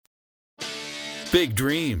Big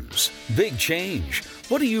dreams, big change.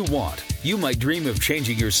 What do you want? You might dream of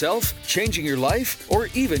changing yourself, changing your life, or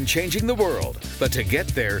even changing the world. But to get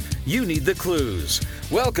there, you need the clues.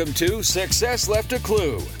 Welcome to Success Left a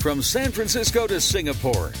Clue. From San Francisco to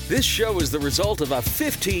Singapore, this show is the result of a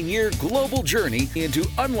 15-year global journey into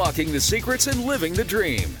unlocking the secrets and living the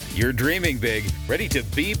dream. You're dreaming big, ready to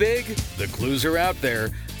be big? The clues are out there,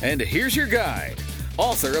 and here's your guide.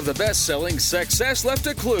 Author of the best-selling Success Left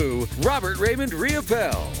a Clue, Robert Raymond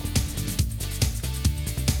Riopel.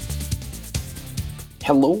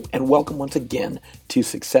 Hello and welcome once again to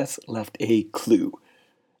Success Left a Clue,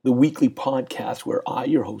 the weekly podcast where I,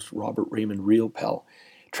 your host, Robert Raymond Riopel,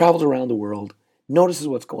 travels around the world, notices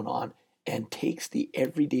what's going on, and takes the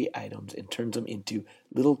everyday items and turns them into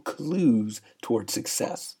little clues towards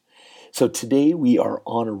success. So today we are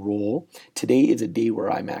on a roll. Today is a day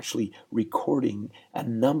where I'm actually recording a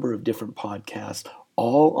number of different podcasts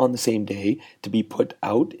all on the same day to be put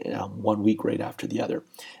out 1 week right after the other.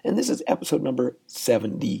 And this is episode number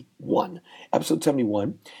 71. Episode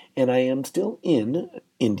 71. And I am still in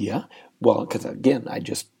India. Well, because again, I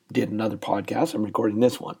just did another podcast. I'm recording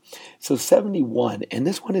this one. So 71. And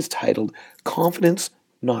this one is titled Confidence,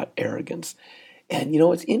 Not Arrogance. And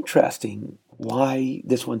it's interesting why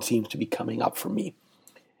this one seems to be coming up for me.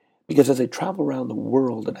 Because as I travel around the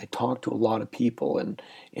world and I talk to a lot of people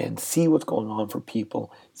and see what's going on for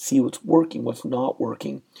people, see what's working, what's not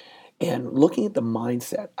working, and looking at the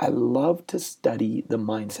mindset, I love to study the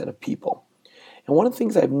mindset of people. And one of the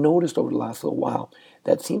things I've noticed over the last little while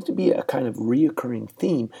that seems to be a kind of reoccurring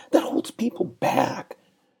theme that holds people back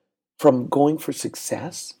from going for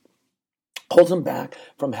success, holds them back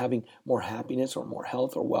from having more happiness or more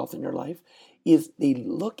health or wealth in their life, is they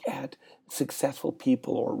look at successful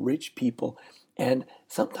people or rich people, and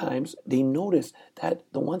sometimes they notice that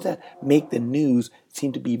the ones that make the news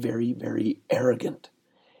seem to be very, very arrogant.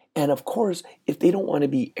 And of course, if they don't want to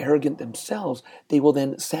be arrogant themselves, they will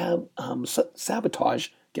then sabotage,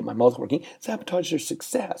 get my mouth working, sabotage their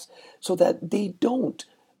success so that they don't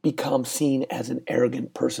become seen as an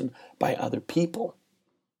arrogant person by other people.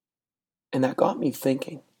 And that got me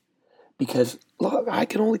thinking. Because, look, I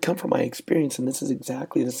can only come from my experience, and this is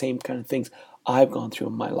exactly the same kind of things I've gone through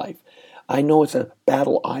in my life. I know it's a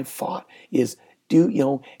battle I've fought, is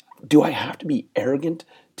do I have to be arrogant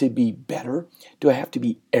to be better? Do I have to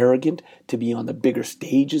be arrogant to be on the bigger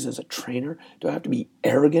stages as a trainer? Do I have to be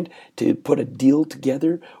arrogant to put a deal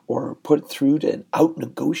together or put it through to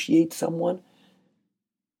out-negotiate someone?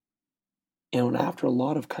 And after a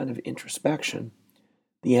lot of kind of introspection,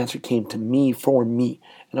 the answer came to me for me.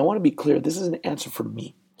 And I want to be clear, this is an answer for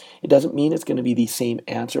me. It doesn't mean it's going to be the same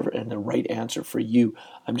answer and the right answer for you.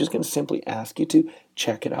 I'm just going to simply ask you to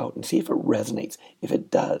check it out and see if it resonates. If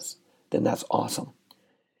it does, then that's awesome.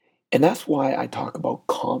 And that's why I talk about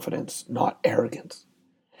confidence, not arrogance.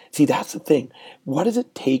 See, that's the thing. What does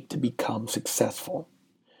it take to become successful?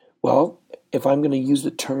 Well, if I'm going to use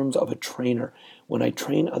the terms of a trainer, when I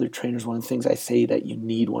train other trainers, one of the things I say that you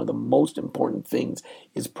need, one of the most important things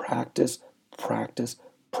is practice, practice,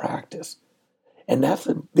 practice. And that's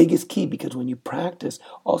the biggest key, because when you practice,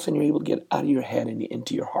 all of a sudden you're able to get out of your head and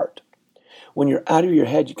into your heart. When you're out of your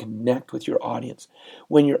head, you connect with your audience.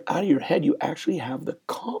 When you're out of your head, you actually have the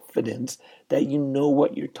confidence that you know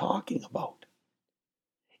what you're talking about.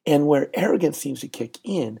 And where arrogance seems to kick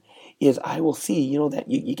in is I will see,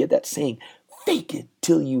 that you get that saying, fake it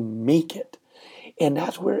till you make it. And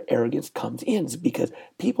that's where arrogance comes in, because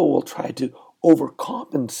people will try to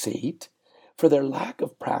overcompensate for their lack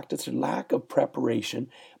of practice or lack of preparation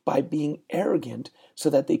by being arrogant so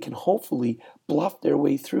that they can hopefully bluff their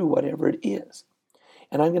way through whatever it is.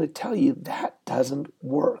 And I'm going to tell you that doesn't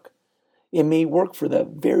work. It may work for the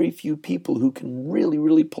very few people who can really,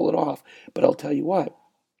 really pull it off, but I'll tell you what,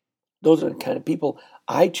 those are the kind of people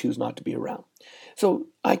I choose not to be around. So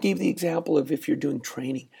I gave the example of if you're doing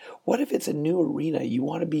training. What if it's a new arena? You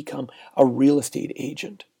want to become a real estate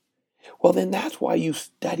agent. Well, then that's why you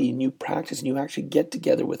study and you practice and you actually get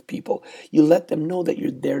together with people. You let them know that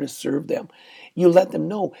you're there to serve them. You let them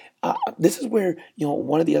know. This is where,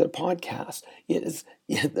 one of the other podcasts is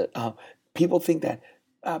people think that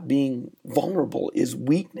being vulnerable is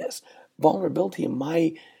weakness. Vulnerability, in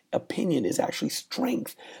my opinion, is actually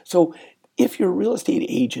strength. So if you're a real estate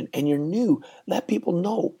agent and you're new, let people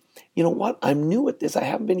know, you know what, I'm new at this. I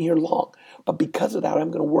haven't been here long. But because of that,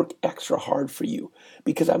 I'm going to work extra hard for you,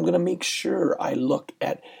 because I'm going to make sure I look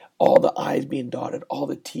at all the I's being dotted, all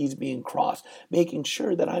the T's being crossed, making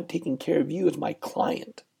sure that I'm taking care of you as my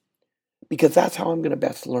client, because that's how I'm going to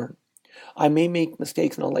best learn. I may make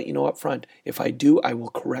mistakes, and I'll let you know up front. If I do, I will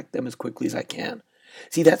correct them as quickly as I can.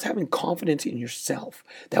 See, that's having confidence in yourself,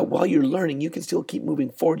 that while you're learning, you can still keep moving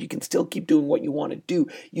forward. You can still keep doing what you want to do.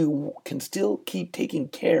 You can still keep taking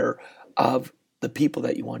care of the people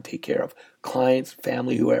that you want to take care of, clients,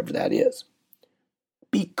 family, whoever that is.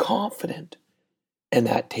 Be confident. And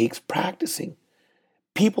that takes practicing.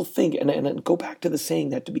 People think, and go back to the saying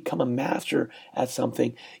that to become a master at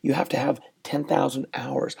something, you have to have 10,000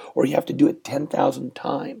 hours, or you have to do it 10,000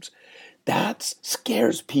 times. That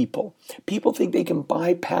scares people. People think they can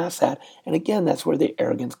bypass that. And again, that's where the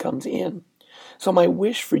arrogance comes in. So my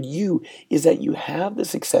wish for you is that you have the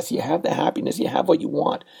success, you have the happiness, you have what you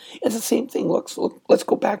want. It's the same thing. Let's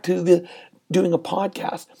go back to doing a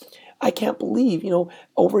podcast. I can't believe,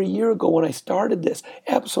 over a year ago when I started this,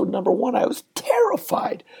 episode number 1, I was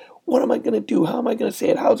terrified. What am I going to do? How am I going to say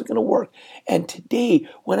it? How is it going to work? And today,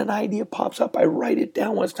 when an idea pops up, I write it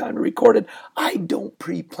down when it's time to record it. I don't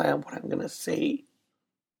pre-plan what I'm going to say.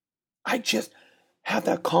 I just have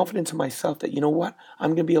that confidence in myself that, you know what?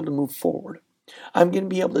 I'm going to be able to move forward. I'm going to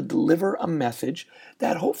be able to deliver a message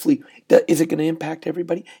that hopefully, is it going to impact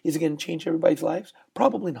everybody? Is it going to change everybody's lives?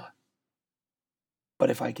 Probably not. But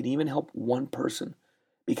if I can even help one person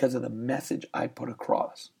because of the message I put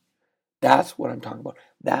across, that's what I'm talking about.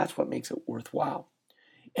 That's what makes it worthwhile.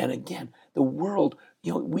 And again, the world,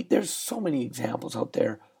 there's so many examples out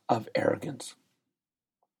there of arrogance.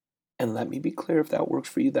 And let me be clear, if that works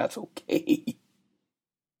for you, that's okay.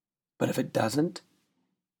 But if it doesn't,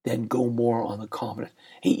 then go more on the confidence.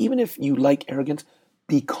 Hey, even if you like arrogance,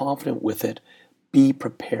 be confident with it. Be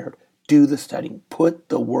prepared. Do the studying. Put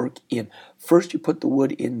the work in. First you put the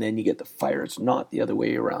wood in, then you get the fire. It's not the other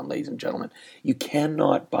way around, ladies and gentlemen. You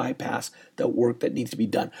cannot bypass the work that needs to be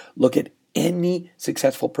done. Look at any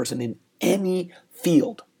successful person in any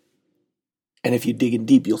field. And if you dig in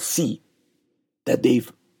deep, you'll see that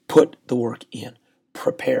they've put the work in.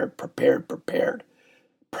 Prepared.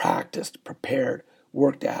 Practiced, prepared,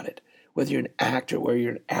 worked at it. Whether you're an actor, whether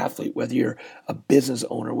you're an athlete, whether you're a business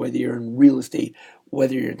owner, whether you're in real estate,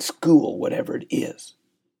 whether you're in school, whatever it is.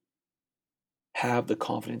 Have the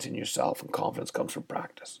confidence in yourself, and confidence comes from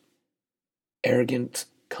practice. Arrogance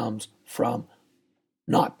comes from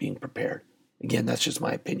not being prepared. Again, that's just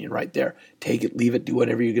my opinion right there. Take it, leave it, do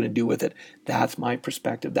whatever you're going to do with it. That's my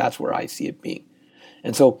perspective. That's where I see it being.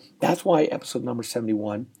 And so that's why episode number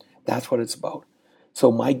 71, that's what it's about. So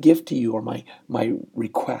my gift to you, or my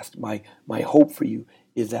request, my hope for you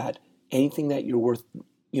is that anything that you're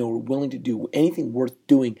willing to do, anything worth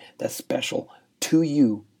doing that's special to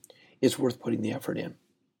you is worth putting the effort in.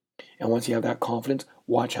 And once you have that confidence,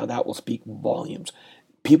 watch how that will speak volumes.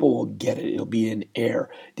 People will get it. It'll be in air.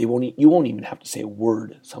 You won't even have to say a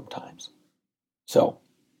word sometimes. So,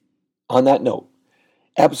 on that note,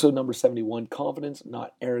 episode number 71, confidence,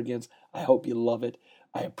 not arrogance. I hope you love it.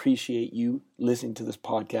 I appreciate you listening to this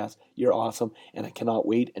podcast. You're awesome. And I cannot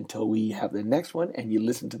wait until we have the next one and you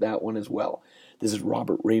listen to that one as well. This is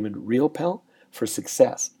Robert Raymond Riopel for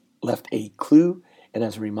Success Left a Clue. And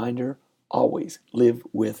as a reminder, always live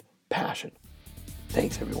with passion.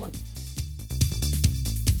 Thanks, everyone.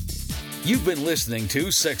 You've been listening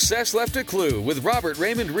to Success Left a Clue with Robert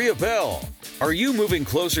Raymond Riopel. Are you moving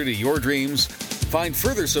closer to your dreams? Find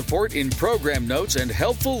further support in program notes and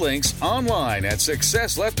helpful links online at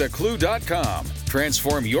successleftaclue.com.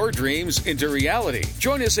 Transform your dreams into reality.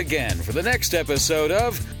 Join us again for the next episode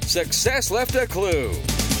of Success Left a Clue.